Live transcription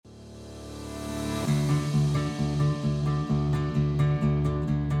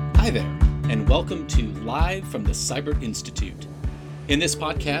Hi there, and welcome to Live from the Cyber Institute. In this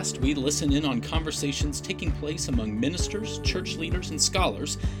podcast, we listen in on conversations taking place among ministers, church leaders, and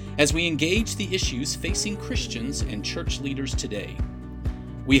scholars as we engage the issues facing Christians and church leaders today.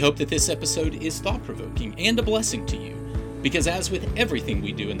 We hope that this episode is thought-provoking and a blessing to you, because as with everything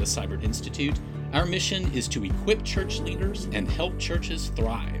we do in the Cyber Institute, our mission is to equip church leaders and help churches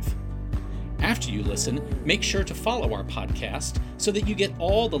thrive. After you listen, make sure to follow our podcast so that you get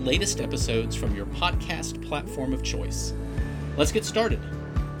all the latest episodes from your podcast platform of choice. Let's get started.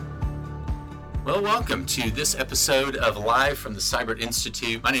 Well, welcome to this episode of Live from the Cyber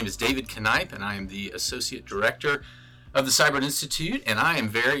Institute. My name is David Kneip, and I am the Associate Director of the Cyber Institute, and I am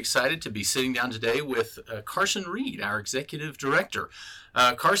very excited to be sitting down today with Carson Reed, our Executive Director.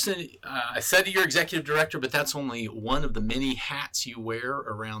 Carson, I said you're Executive Director, but that's only one of the many hats you wear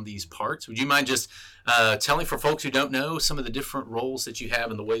around these parts. Would you mind just telling, for folks who don't know, some of the different roles that you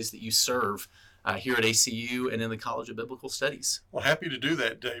have and the ways that you serve here at ACU and in the College of Biblical Studies? Well, happy to do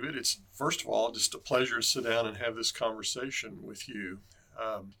that, David. It's, first of all, just a pleasure to sit down and have this conversation with you.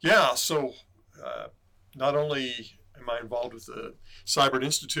 Not only am I involved with the Cyber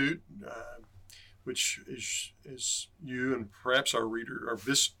Institute, which is you and perhaps our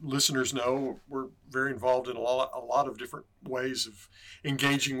listeners know, we're very involved in a lot of different ways of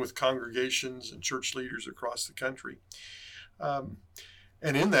engaging with congregations and church leaders across the country. And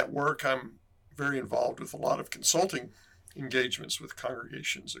in that work, I'm very involved with a lot of consulting engagements with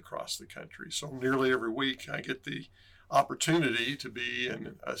congregations across the country. So nearly every week I get the opportunity to be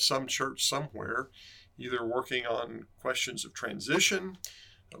in some church somewhere, either working on questions of transition,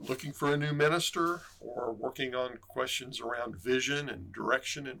 looking for a new minister, or working on questions around vision and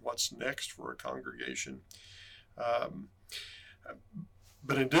direction and what's next for a congregation. But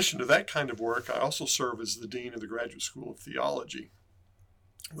in addition to that kind of work, I also serve as the Dean of the Graduate School of Theology,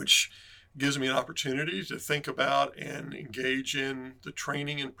 which gives me an opportunity to think about and engage in the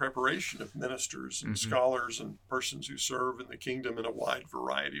training and preparation of ministers and scholars and persons who serve in the kingdom in a wide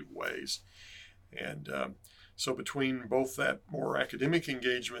variety of ways. And so between both that more academic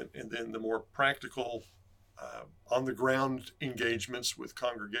engagement and then the more practical on-the-ground engagements with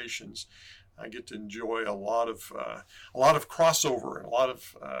congregations, I get to enjoy a lot of crossover and a lot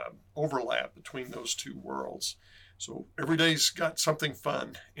of overlap between those two worlds. So every day's got something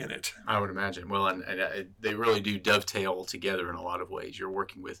fun in it. I would imagine. Well, and they really do dovetail together in a lot of ways. You're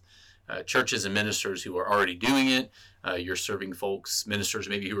working with churches and ministers who are already doing it. You're serving folks, ministers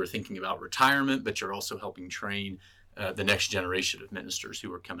maybe who are thinking about retirement, but you're also helping train the next generation of ministers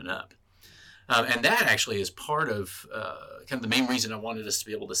who are coming up. And that actually is part of kind of the main reason I wanted us to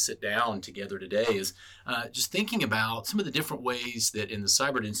be able to sit down together today is just thinking about some of the different ways that in the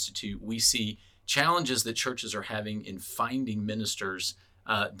Cyber Institute we see challenges that churches are having in finding ministers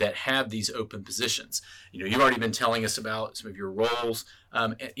that have these open positions. You've already been telling us about some of your roles.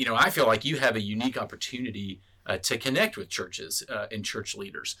 I feel like you have a unique opportunity to connect with churches and church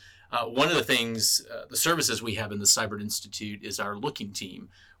leaders. One of the things, the services we have in the Cyber Institute is our looking team,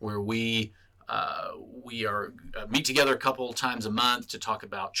 where we meet together a couple times a month to talk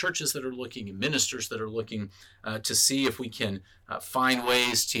about churches that are looking and ministers that are looking to see if we can find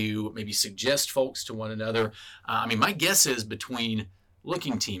ways to maybe suggest folks to one another. My guess is between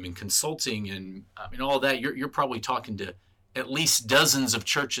looking team and consulting and all of that, you're probably talking to at least dozens of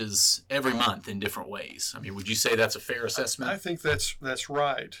churches every month in different ways. Would you say that's a fair assessment? I think that's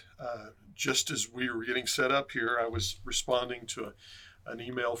right. Just as we were getting set up here, I was responding to an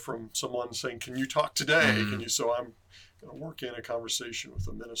email from someone saying, "Can you talk today?" So I'm going to work in a conversation with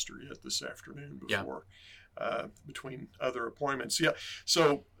a minister yet this afternoon before between other appointments.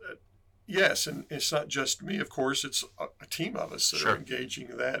 So. Yes, and it's not just me, of course, it's a team of us that are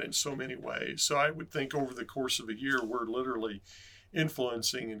engaging that in so many ways. So I would think over the course of a year, we're literally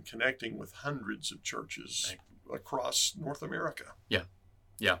influencing and connecting with hundreds of churches across North America.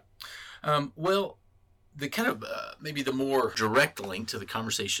 Yeah. Well, the kind of maybe the more direct link to the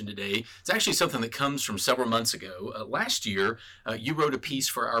conversation today, it's actually something that comes from several months ago. Last year, you wrote a piece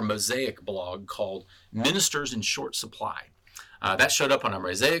for our Mosaic blog called Ministers in Short Supply. That showed up on our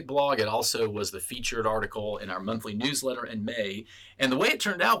Mosaic blog. It also was the featured article in our monthly newsletter in May. And the way it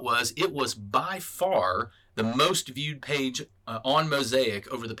turned out was it was by far the most viewed page on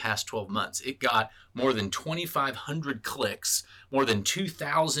Mosaic over the past 12 months. It got more than 2,500 clicks, more than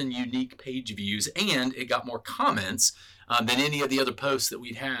 2,000 unique page views, and it got more comments than any of the other posts that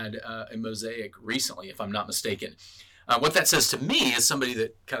we'd had in Mosaic recently, if I'm not mistaken. What that says to me as somebody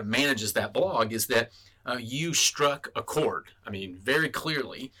that kind of manages that blog is that you struck a chord. Very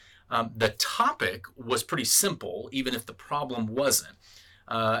clearly. The topic was pretty simple, even if the problem wasn't.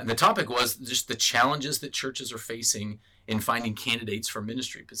 And the topic was just the challenges that churches are facing in finding candidates for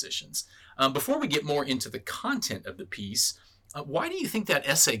ministry positions. Before we get more into the content of the piece, why do you think that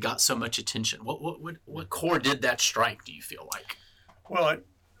essay got so much attention? What chord did that strike, do you feel like? Well,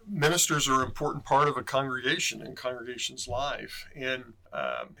 ministers are an important part of a congregation and congregation's life. And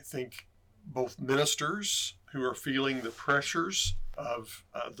I think both ministers who are feeling the pressures of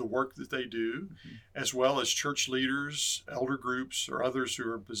the work that they do, as well as church leaders, elder groups, or others who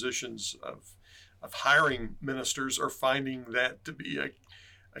are in positions of hiring ministers, are finding that to be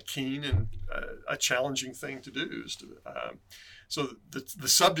a keen and a challenging thing to do. So the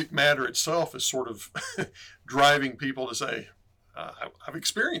subject matter itself is sort of driving people to say, I've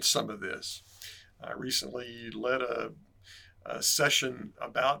experienced some of this. I recently led a session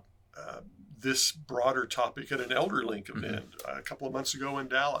about this broader topic at an Elder Link event a couple of months ago in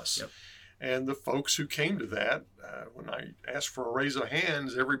Dallas. Yep. And the folks who came to that, when I asked for a raise of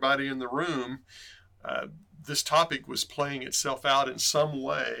hands, everybody in the room, this topic was playing itself out in some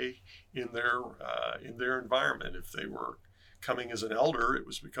way in their environment. If they were coming as an elder, it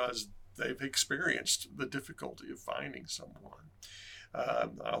was because they've experienced the difficulty of finding someone. I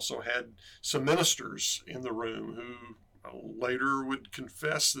also had some ministers in the room who later would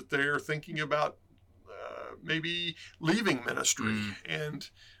confess that they're thinking about maybe leaving ministry. And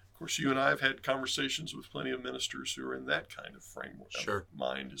of course, you and I have had conversations with plenty of ministers who are in that kind of framework of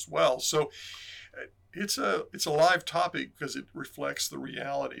mind as well. So it's a live topic because it reflects the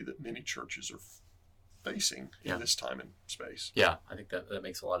reality that many churches are facing in this time and space. Yeah, I think that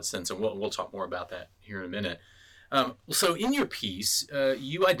makes a lot of sense. And we'll talk more about that here in a minute. So in your piece,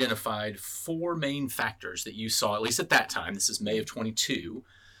 you identified 4 main factors that you saw, at least at that time, this is May of 22,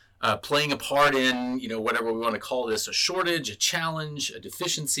 playing a part in, whatever we want to call this, a shortage, a challenge, a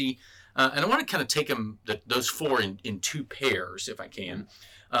deficiency. And I want to kind of take those 4 in 2 pairs, if I can.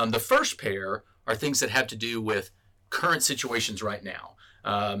 The first pair are things that have to do with current situations right now.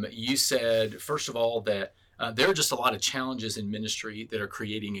 You said, first of all, that there are just a lot of challenges in ministry that are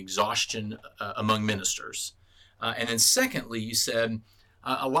creating exhaustion among ministers. And then secondly, you said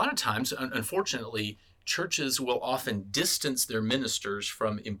a lot of times, unfortunately, churches will often distance their ministers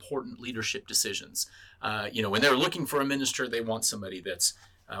from important leadership decisions. When they're looking for a minister, they want somebody that's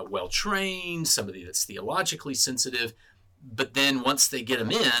well-trained, somebody that's theologically sensitive. But then once they get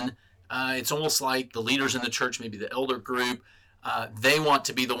them in, it's almost like the leaders in the church, maybe the elder group, they want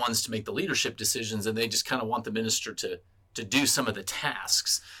to be the ones to make the leadership decisions, and they just kind of want the minister to do some of the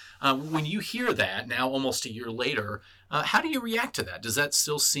tasks. When you hear that now, almost a year later, how do you react to that? Does that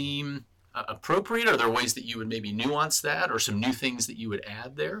still seem appropriate? Are there ways that you would maybe nuance that, or some new things that you would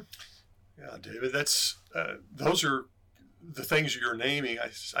add there? Yeah, David, those are the things you're naming.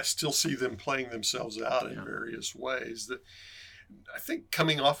 I still see them playing themselves out in various ways. I think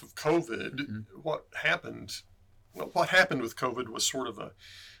coming off of COVID, what happened with COVID was sort of a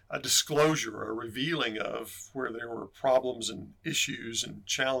disclosure, a revealing of where there were problems and issues and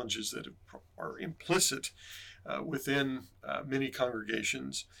challenges that are implicit within many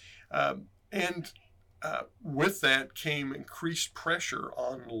congregations. And with that came increased pressure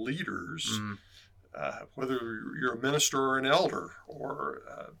on leaders, whether you're a minister or an elder or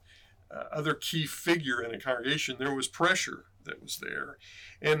other key figure in a congregation. There was pressure that was there.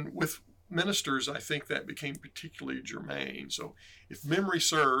 And with ministers, I think that became particularly germane. So if memory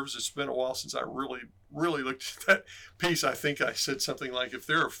serves, it's been a while since I really looked at that piece. I think I said something like, if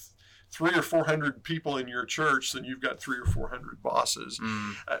there are 300 or 400 people in your church, then you've got 300 or 400 bosses.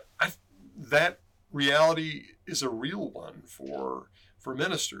 That reality is a real one for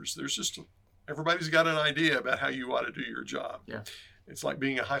ministers. There's just everybody's got an idea about how you ought to do your job. Yeah. It's like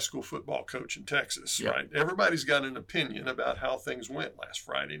being a high school football coach in Texas, right? Everybody's got an opinion about how things went last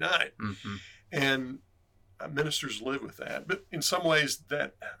Friday night. And ministers live with that. But in some ways,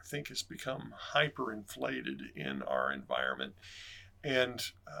 that, I think, has become hyperinflated in our environment. And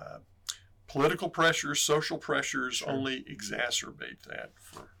political pressures, social pressures only exacerbate that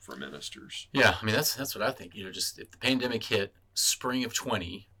for ministers. Yeah, I mean, that's what I think. Just if the pandemic hit spring of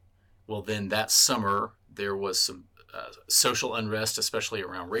 20, well, then that summer there was some social unrest, especially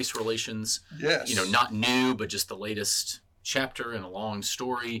around race relations. Yes. Not new, but just the latest chapter in a long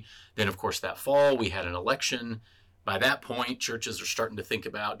story. Then, of course, that fall, we had an election. By that point, churches are starting to think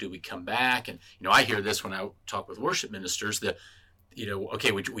about, do we come back? And, I hear this when I talk with worship ministers, that,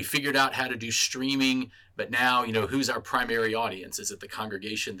 okay, we figured out how to do streaming, but now, who's our primary audience? Is it the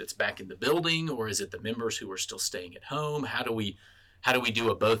congregation that's back in the building, or is it the members who are still staying at home? How do we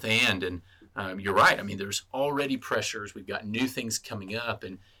do a both and? And you're right. I mean, there's already pressures. We've got new things coming up,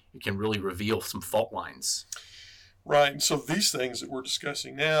 and it can really reveal some fault lines. Right. And so these things that we're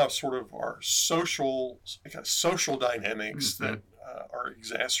discussing now sort of are social dynamics Mm-hmm. that are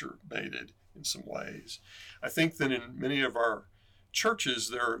exacerbated in some ways. I think that in many of our churches,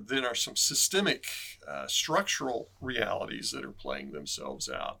 there then are some systemic structural realities that are playing themselves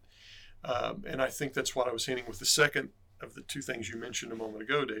out. And I think that's what I was hinting with the second of the two things you mentioned a moment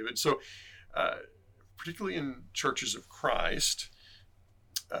ago, David. So, particularly in churches of Christ,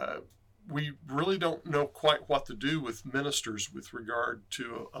 we really don't know quite what to do with ministers with regard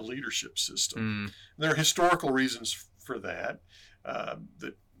to a leadership system. Mm. There are historical reasons for that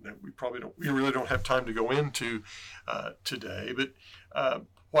that we really don't have time to go into today.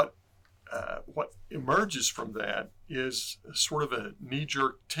 But what emerges from that is sort of a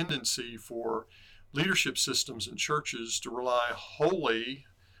knee-jerk tendency for leadership systems in churches to rely wholly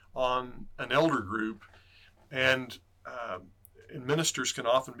on an elder group, and ministers can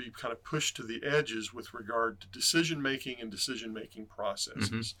often be kind of pushed to the edges with regard to decision-making and decision-making processes.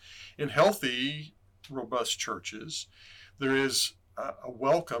 Mm-hmm. In healthy, robust churches, there is a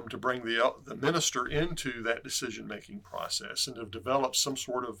welcome to bring the minister into that decision-making process and to develop some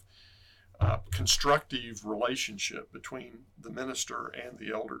sort of constructive relationship between the minister and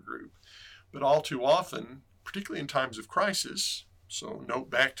the elder group. But all too often, particularly in times of crisis, so note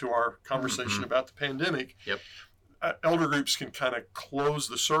back to our conversation about the pandemic, elder groups can kind of close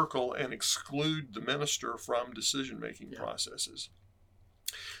the circle and exclude the minister from decision-making processes.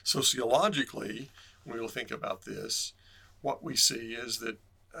 Sociologically, when we think about this, what we see is that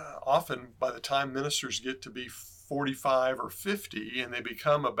often by the time ministers get to be 45 or 50 and they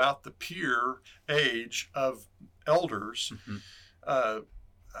become about the peer age of elders,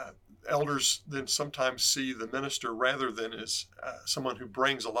 elders then sometimes see the minister rather than as someone who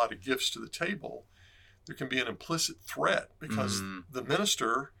brings a lot of gifts to the table. There can be an implicit threat because the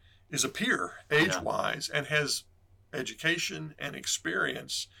minister is a peer age-wise and has education and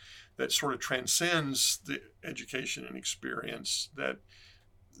experience that sort of transcends the education and experience that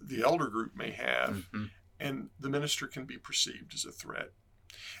the elder group may have, and the minister can be perceived as a threat.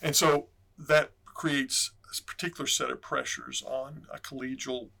 And so that creates a particular set of pressures on a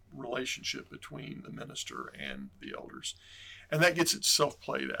collegial relationship between the minister and the elders. And that gets itself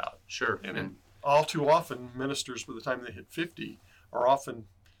played out. Sure. And all too often, ministers, by the time they hit 50, are often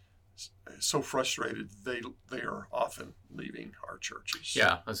so frustrated they are often leaving our churches.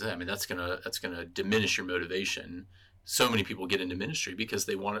 Yeah, I mean that's gonna diminish your motivation. So many people get into ministry because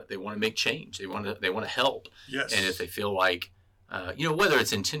they want to make change. They want to help. Yes. And if they feel like, whether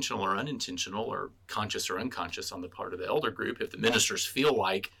it's intentional or unintentional or conscious or unconscious on the part of the elder group, if the ministers feel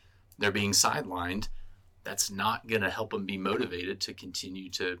like they're being sidelined, that's not going to help them be motivated to continue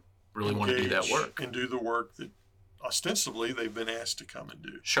to really want to do that work and do the work that ostensibly they've been asked to come and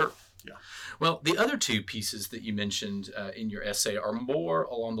do. Sure. Yeah. Well, the other two pieces that you mentioned in your essay are more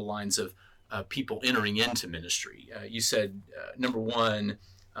along the lines of people entering into ministry. You said, number one,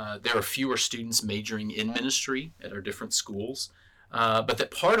 there are fewer students majoring in ministry at our different schools, but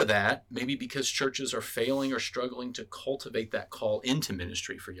that part of that may be because churches are failing or struggling to cultivate that call into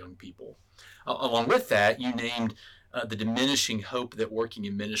ministry for young people. Along with that, you named the diminishing hope that working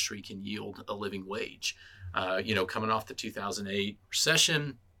in ministry can yield a living wage. Coming off the 2008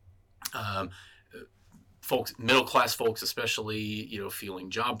 recession, folks, middle-class folks especially, feeling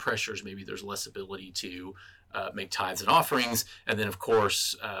job pressures, maybe there's less ability to make tithes and offerings. And then, of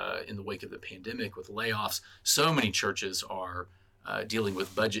course, in the wake of the pandemic with layoffs, so many churches are dealing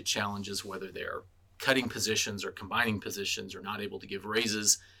with budget challenges, whether they're cutting positions or combining positions or not able to give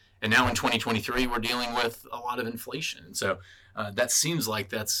raises. And now in 2023, we're dealing with a lot of inflation. And so that seems like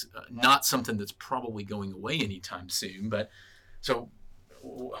that's not something that's probably going away anytime soon. But so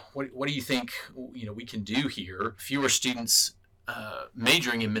what do you think we can do here? Fewer students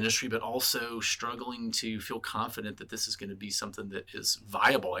majoring in ministry, but also struggling to feel confident that this is going to be something that is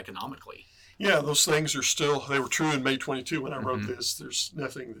viable economically. Yeah, those things they were true in May 22 when I wrote this. There's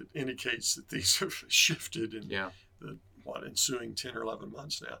nothing that indicates that these have shifted in the ensuing 10 or 11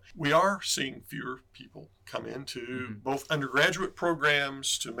 months now. We are seeing fewer people come into both undergraduate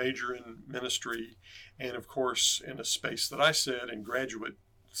programs to major in ministry, and of course in a space that I said in graduate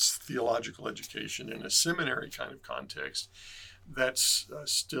theological education in a seminary kind of context. That's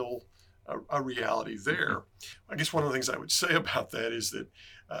still a reality there. I guess one of the things I would say about that is that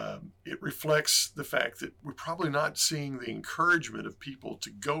it reflects the fact that we're probably not seeing the encouragement of people to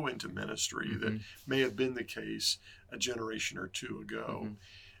go into ministry that may have been the case a generation or two ago.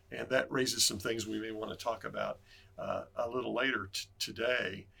 And that raises some things we may want to talk about a little later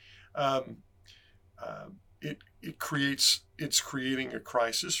today. it's creating a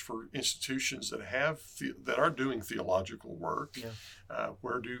crisis for institutions that are doing theological work. Yeah.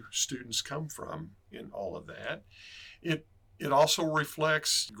 Where do students come from in all of that? It also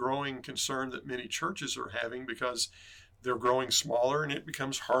reflects growing concern that many churches are having because they're growing smaller and it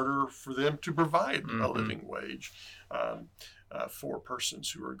becomes harder for them to provide a living wage for persons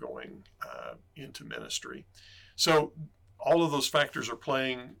who are going into ministry. So all of those factors are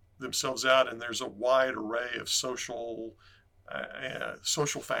playing themselves out, and there's a wide array of social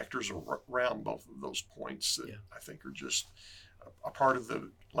factors around both of those points that I think are just a part of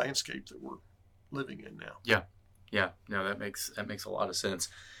the landscape that we're living in now. Yeah, no, that makes a lot of sense.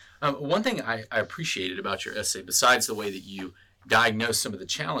 One thing I appreciated about your essay, besides the way that you diagnosed some of the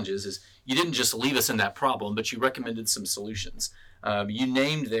challenges, is you didn't just leave us in that problem, but you recommended some solutions. You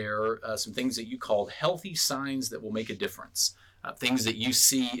named there some things that you called healthy signs that will make a difference, things that you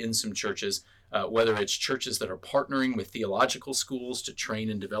see in some churches, whether it's churches that are partnering with theological schools to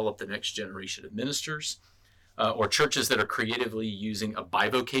train and develop the next generation of ministers, or churches that are creatively using a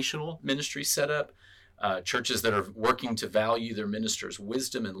bivocational ministry setup, churches that are working to value their ministers'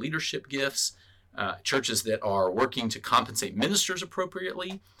 wisdom and leadership gifts, churches that are working to compensate ministers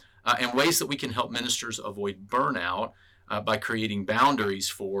appropriately, and ways that we can help ministers avoid burnout by creating boundaries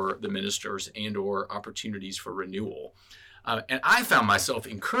for the ministers and or opportunities for renewal. And I found myself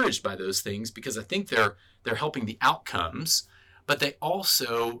encouraged by those things because I think they're helping the outcomes, but they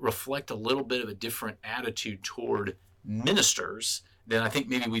also reflect a little bit of a different attitude toward ministers than I think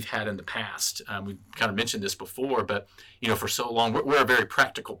maybe we've had in the past. We've kind of mentioned this before, but for so long, we're a very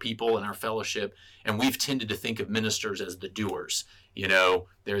practical people in our fellowship, and we've tended to think of ministers as the doers.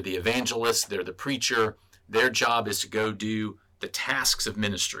 They're the evangelist, they're the preacher. Their job is to go do the tasks of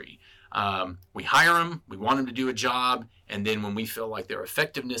ministry. We hire them, we want them to do a job, and then when we feel like their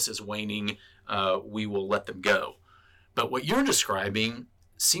effectiveness is waning, we will let them go. But what you're describing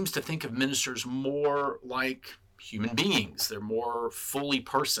seems to think of ministers more like human beings. They're more fully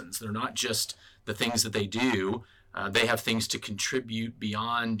persons. They're not just the things that they do. They have things to contribute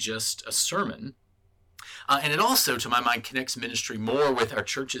beyond just a sermon. And it also, to my mind, connects ministry more with our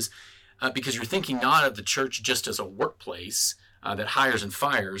churches because you're thinking not of the church just as a workplace that hires and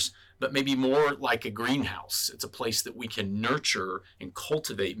fires, but maybe more like a greenhouse. It's a place that we can nurture and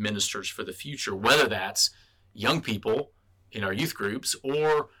cultivate ministers for the future, whether that's young people in our youth groups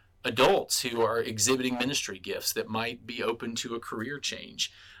or adults who are exhibiting ministry gifts that might be open to a career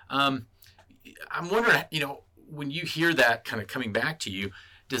change. I'm wondering, when you hear that kind of coming back to you,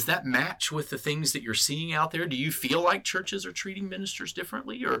 does that match with the things that you're seeing out there? Do you feel like churches are treating ministers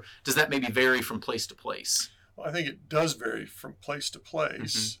differently, or does that maybe vary from place to place? Well, I think it does vary from place to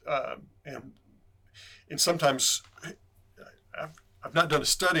place. And sometimes I've not done a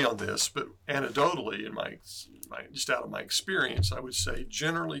study on this, but anecdotally, in my just out of my experience, I would say,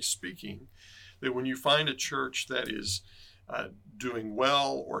 generally speaking, that when you find a church that is doing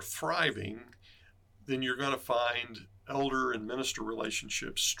well or thriving, then you're going to find elder and minister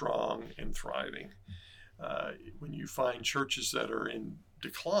relationships strong and thriving. When you find churches that are in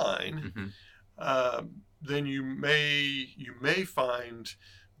decline, then you may find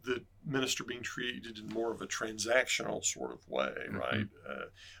the minister being treated in more of a transactional sort of way, right?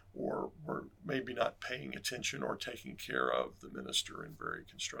 Or maybe not paying attention or taking care of the minister in very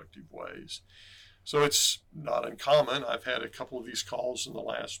constructive ways. So it's not uncommon. I've had a couple of these calls in the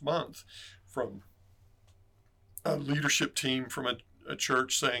last month from a leadership team from a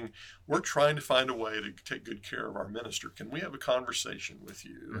church saying, we're trying to find a way to take good care of our minister. Can we have a conversation with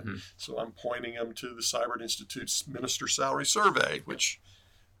you? And so I'm pointing them to the Seibert Institute's Minister Salary Survey, which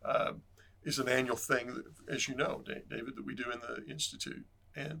is an annual thing, as you know, David, that we do in the Institute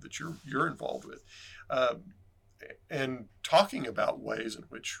and that you're involved with. And talking about ways in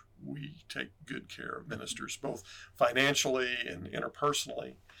which we take good care of ministers, both financially and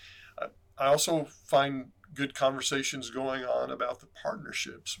interpersonally. I also find good conversations going on about the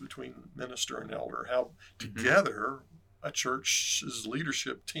partnerships between minister and elder, how together a church's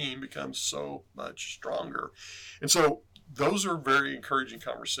leadership team becomes so much stronger. And so those are very encouraging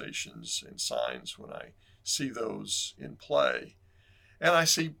conversations and signs when I see those in play. And I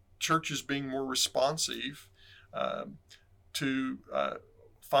see churches being more responsive to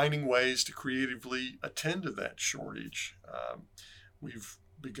finding ways to creatively attend to that shortage. We've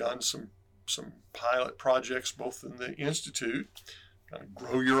begun some pilot projects both in the Institute, kind of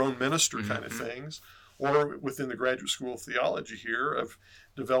grow your own minister kind of things, or within the Graduate School of Theology here of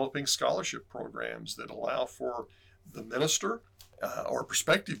developing scholarship programs that allow for the minister or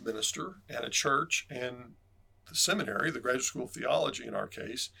prospective minister at a church and the seminary, the graduate school of theology in our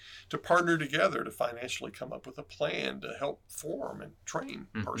case, to partner together to financially come up with a plan to help form and train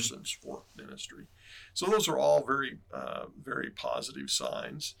persons for ministry. So those are all very, very positive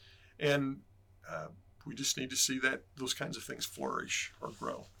signs. And we just need to see that those kinds of things flourish or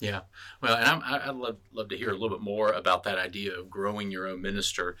grow. Yeah. Well, and I'd love to hear a little bit more about that idea of growing your own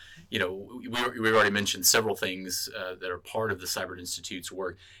minister. We already mentioned several things that are part of the Cyber Institute's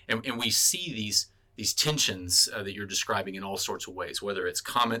work. And we see these tensions that you're describing in all sorts of ways, whether it's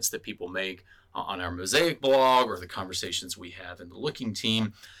comments that people make on our Mosaic blog or the conversations we have in the Looking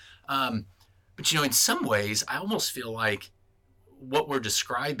team. But, in some ways, I almost feel like what we're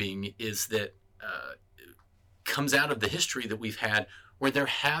describing is that comes out of the history that we've had, where there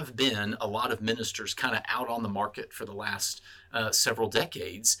have been a lot of ministers kind of out on the market for the last several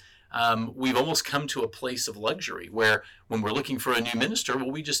decades. We've almost come to a place of luxury where when we're looking for a new minister,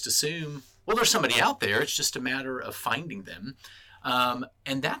 we just assume, there's somebody out there. It's just a matter of finding them.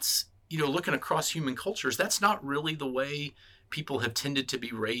 And that's, looking across human cultures, that's not really the way people have tended to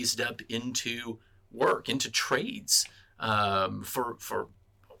be raised up into work, into trades for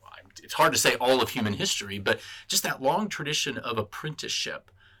it's hard to say all of human history, but just that long tradition of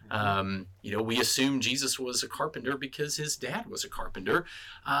apprenticeship. We assume Jesus was a carpenter because his dad was a carpenter.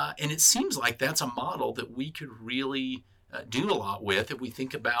 And it seems like that's a model that we could really do a lot with if we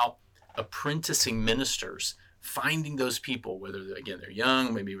think about apprenticing ministers, finding those people, whether, they're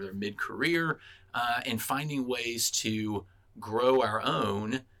young, maybe they're mid-career, and finding ways to grow our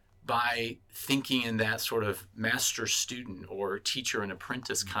own by thinking in that sort of master-student or teacher and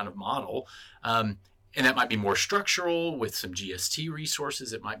apprentice kind of model. And that might be more structural with some GST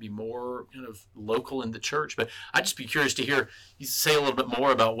resources. It might be more kind of local in the church. But I'd just be curious to hear you say a little bit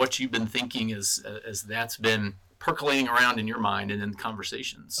more about what you've been thinking as that's been percolating around in your mind and in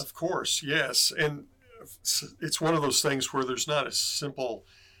conversations. Of course, yes. And it's one of those things where there's not a simple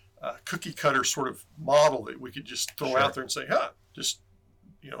cookie cutter sort of model that we could just throw out there and say, just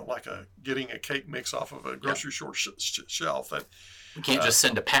like getting a cake mix off of a grocery store shelf. That we can't just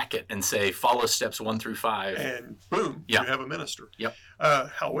send a packet and say, follow steps 1 through 5. And boom, you have a minister. Yep.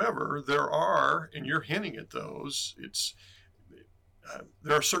 However, there are, and you're hinting at those,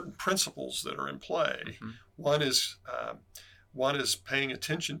 there are certain principles that are in play. One is paying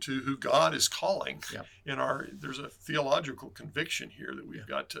attention to who God is calling. There's a theological conviction here that we've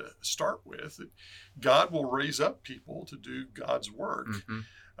got to start with, that God will raise up people to do God's work.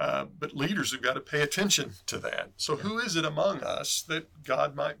 But leaders have got to pay attention to that. So who is it among us that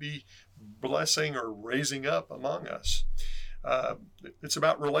God might be blessing or raising up among us? It's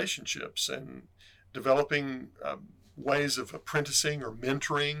about relationships and developing ways of apprenticing or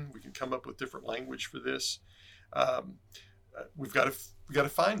mentoring. We can come up with different language for this. We've got to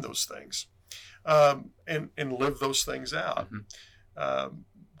find those things and live those things out.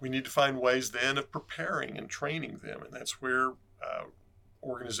 We need to find ways then of preparing and training them, and that's where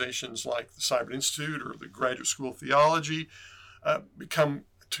organizations like the Cyber Institute or the Graduate School of Theology become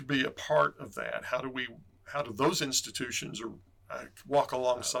to be a part of that. How do those institutions walk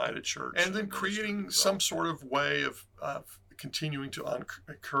alongside a church, and then creating some sort of way of continuing to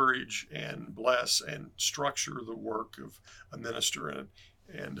encourage and bless and structure the work of a minister and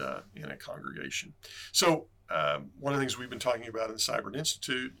in a congregation. So one of the things we've been talking about in the Cyber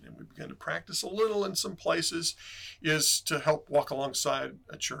Institute, and we began to practice a little in some places, is to help walk alongside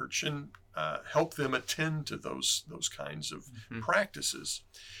a church and help them attend to those kinds of practices.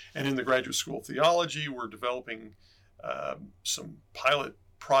 And in the Graduate School of Theology, we're developing some pilot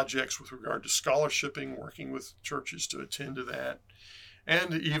projects with regard to scholarshiping, working with churches to attend to that.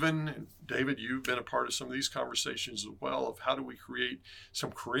 And even, David, you've been a part of some of these conversations as well, of how do we create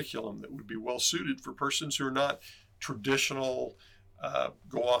some curriculum that would be well suited for persons who are not traditional,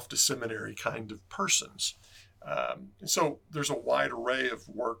 go off to seminary kind of persons. And so there's a wide array of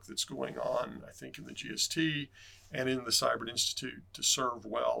work that's going on, I think, in the GST and in the Cyber Institute to serve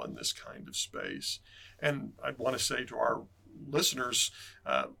well in this kind of space. And I'd want to say to our listeners,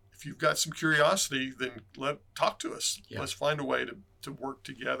 if you've got some curiosity, then talk to us. Let's find a way to work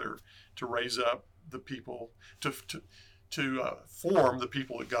together to raise up the people, to form the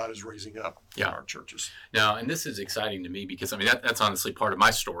people that God is raising up in our churches. Now, and this is exciting to me because, that's honestly part of my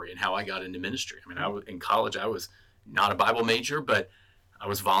story and how I got into ministry. In college, I was not a Bible major, but I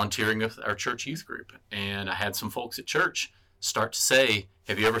was volunteering with our church youth group. And I had some folks at church start to say,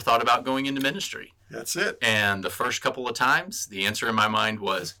 have you ever thought about going into ministry? That's it. And the first couple of times, the answer in my mind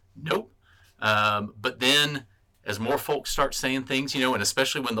was nope. But then as more folks start saying things, and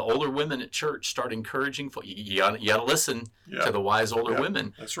especially when the older women at church start encouraging folk, you got to listen to the wise older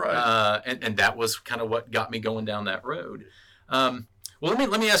women. That's right. And that was kind of what got me going down that road. Well,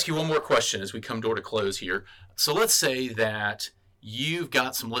 let me ask you one more question as we come toward a close here. So let's say that you've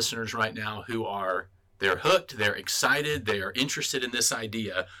got some listeners right now who they're hooked, they're excited, they are interested in this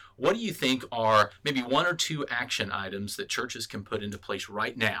idea. What do you think are maybe one or two action items that churches can put into place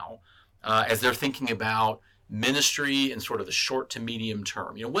right now as they're thinking about ministry in sort of the short to medium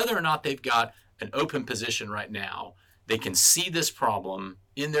term? Whether or not they've got an open position right now, they can see this problem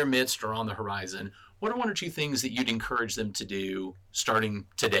in their midst or on the horizon. What are one or two things that you'd encourage them to do starting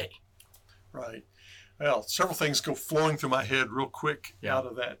today? Right. Well, several things go flowing through my head real quick out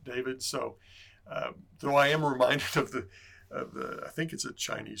of that, David. So, though I am reminded of the, I think it's a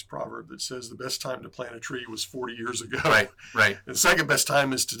Chinese proverb that says the best time to plant a tree was 40 years ago. Right. And the second best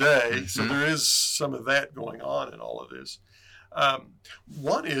time is today. Mm-hmm. So there is some of that going on in all of this.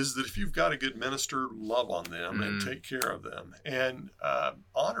 One is that if you've got a good minister, love on them and take care of them and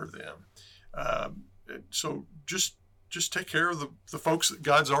honor them. So just take care of the folks that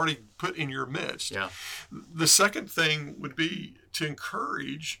God's already put in your midst. Yeah. The second thing would be to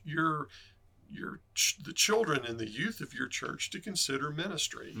encourage the children and the youth of your church to consider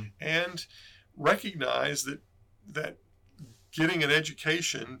ministry and recognize that getting an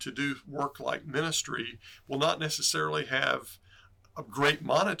education to do work like ministry will not necessarily have a great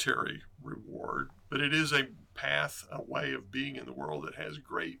monetary reward, but it is a path, a way of being in the world that has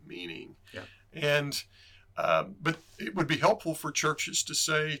great meaning. Yeah. And but it would be helpful for churches to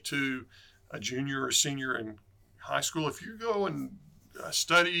say to a junior or senior in high school, if you go and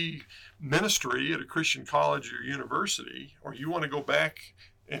study ministry at a Christian college or university, or you want to go back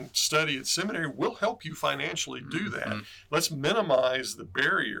and study at seminary, we'll help you financially do that. Mm-hmm. Let's minimize the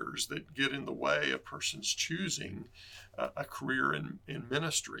barriers that get in the way of persons choosing a career in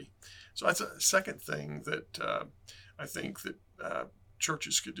ministry. So that's a second thing that I think that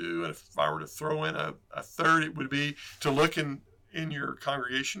churches could do. And if I were to throw in a third, it would be to look in your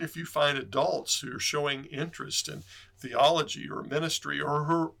congregation if you find adults who are showing interest in theology or ministry, or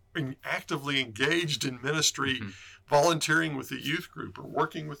who are actively engaged in ministry, volunteering with a youth group or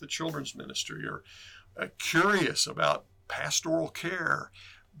working with a children's ministry, or curious about pastoral care,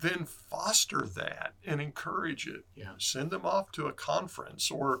 then foster that and encourage it. Yeah. Send them off to a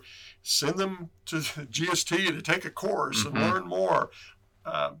conference or send them to GST to take a course and learn more.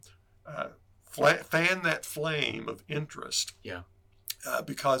 Fan that flame of interest. Yeah.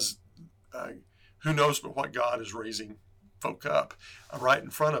 Because who knows but what God is raising folk up right in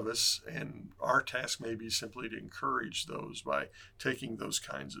front of us, and our task may be simply to encourage those by taking those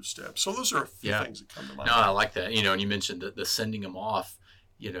kinds of steps. So those are a few things that come to mind. No, I like that. And you mentioned the sending them off,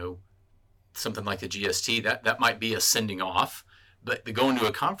 something like the GST, that might be a sending off, but the going to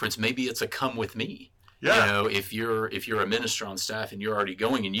a conference, maybe it's a come with me. Yeah. If you're a minister on staff and you're already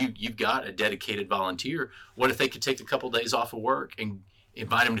going and you've got a dedicated volunteer, what if they could take a couple days off of work and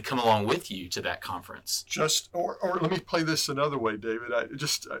invite them to come along with you to that conference? Or let me play this another way, David.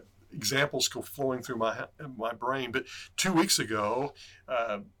 Examples go flowing through my brain. But 2 weeks ago,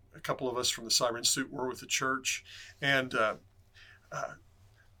 a couple of us from the Cyber Institute were with the church, and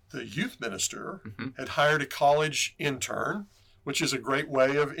the youth minister had hired a college intern, which is a great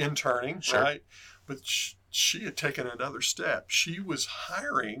way of interning, sure. Right? But she had taken another step. She was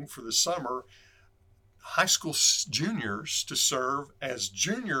hiring for the summer high school juniors to serve as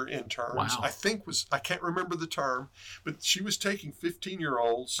junior interns. Wow. I can't remember the term, but she was taking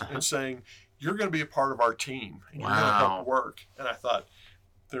 15-year-olds and saying, you're going to be a part of our team and you're going to help work. And I thought,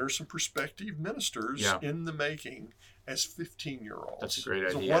 there are some prospective ministers in the making as 15-year-olds. That's a great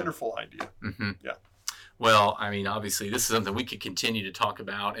idea. It's a wonderful idea. Mm-hmm. Yeah. Well, obviously, this is something we could continue to talk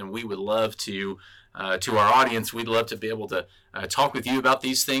about, and we would love to our audience, we'd love to be able to talk with you about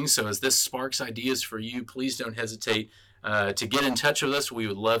these things. So as this sparks ideas for you, please don't hesitate to get in touch with us. We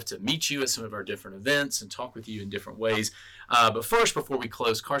would love to meet you at some of our different events and talk with you in different ways. But first, before we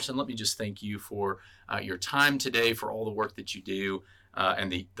close, Carson, let me just thank you for your time today, for all the work that you do,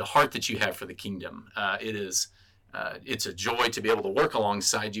 and the heart that you have for the kingdom. It's a joy to be able to work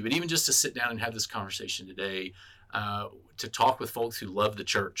alongside you, but even just to sit down and have this conversation today, to talk with folks who love the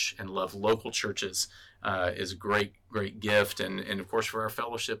church and love local churches is a great, great gift. And of course, for our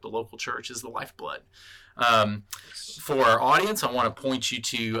fellowship, the local church is the lifeblood. For our audience, I want to point you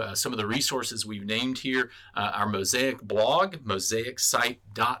to some of the resources we've named here. Our Mosaic blog,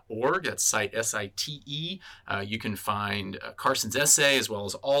 mosaicsite.org. That's site, S-I-T-E. You can find Carson's essay as well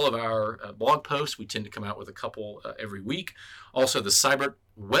as all of our blog posts. We tend to come out with a couple every week. Also, the Cyber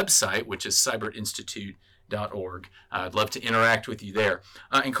website, which is cyberinstitute.org. cyberInstitute.org. I'd love to interact with you there.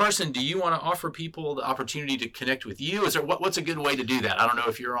 And Carson, do you want to offer people the opportunity to connect with you? Is there what's a good way to do that? I don't know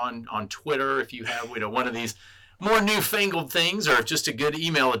if you're on Twitter, if you have one of these more newfangled things, or if just a good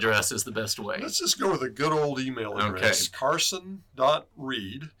email address is the best way. Let's just go with a good old email address. Okay.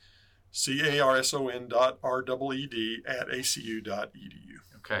 Carson.reed, carson.reed@acu.edu.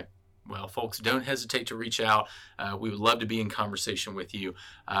 Okay. Well, folks, don't hesitate to reach out. We would love to be in conversation with you.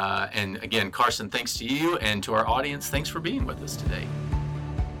 And again, Carson, thanks to you, and to our audience, thanks for being with us today.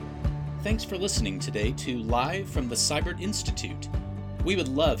 Thanks for listening today to Live from the Cyber Institute. We would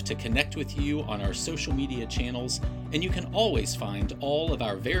love to connect with you on our social media channels, and you can always find all of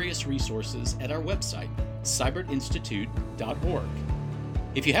our various resources at our website, cyberInstitute.org.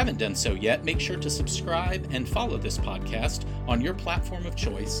 If you haven't done so yet, make sure to subscribe and follow this podcast on your platform of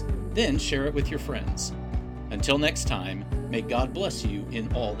choice, then share it with your friends. Until next time, may God bless you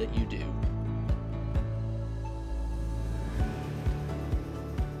in all that you do.